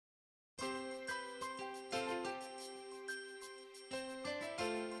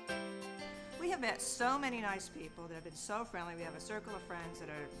have met so many nice people that have been so friendly. We have a circle of friends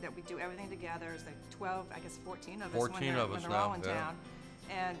that we do everything together. It's like 12, I guess 14 of us 14 of us when they're now, all in yeah. town.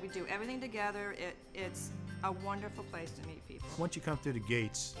 And we do everything together. It's a wonderful place to meet people. Once you come through the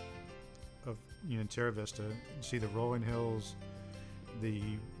gates of Terra Vista, you see the rolling hills, the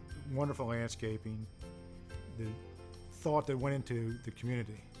wonderful landscaping, the thought that went into the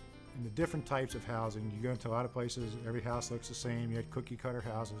community, and the different types of housing. You go into a lot of places, every house looks the same. You had cookie cutter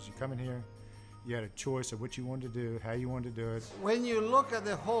houses. You come in here, you had a choice of what you wanted to do, how you wanted to do it. When you look at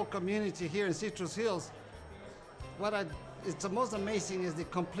the whole community here in Citrus Hills, it's the most amazing is the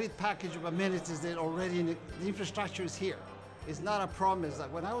complete package of amenities that already the infrastructure is here. It's not a promise.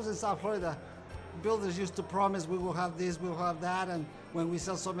 Like when I was in South Florida, builders used to promise we will have this, we will have that, and when we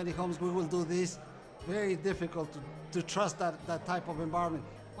sell so many homes, we will do this. Very difficult to trust that type of environment.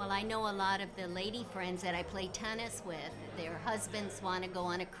 Well, I know a lot of the lady friends that I play tennis with. Their husbands want to go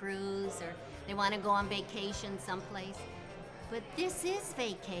on a cruise or they want to go on vacation someplace. But this is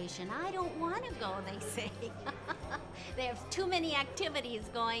vacation. I don't want to go, they say. They have too many activities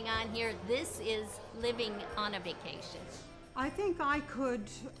going on here. This is living on a vacation. I think I could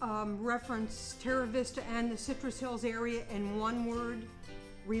reference Terra Vista and the Citrus Hills area in one word: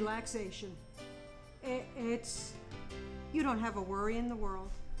 relaxation. You don't have a worry in the world.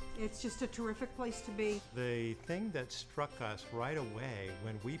 It's just a terrific place to be. The thing that struck us right away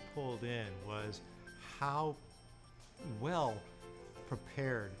when we pulled in was how well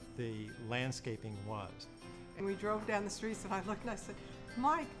prepared the landscaping was. And we drove down the streets and I looked and I said,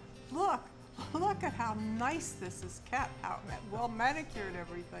 Mike, look at how nice this is kept, how well manicured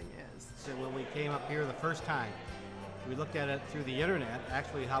everything is. So when we came up here the first time, we looked at it through the internet,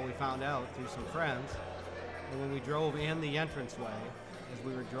 actually how we found out through some friends. And when we drove in the entranceway, as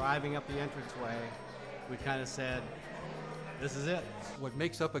we were driving up the entranceway, we kind of said, this is it. What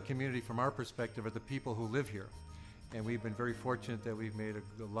makes up a community from our perspective are the people who live here. And we've been very fortunate that we've made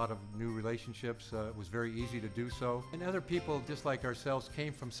a lot of new relationships. It was very easy to do so. And other people, just like ourselves,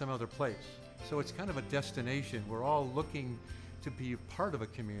 came from some other place. So it's kind of a destination. We're all looking to be part of a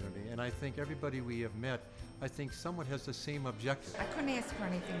community. And I think everybody we have met, I think someone has the same objective. I couldn't ask for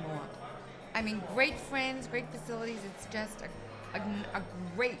anything more. I mean, great friends, great facilities. It's just a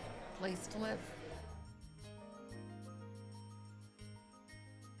great place to live.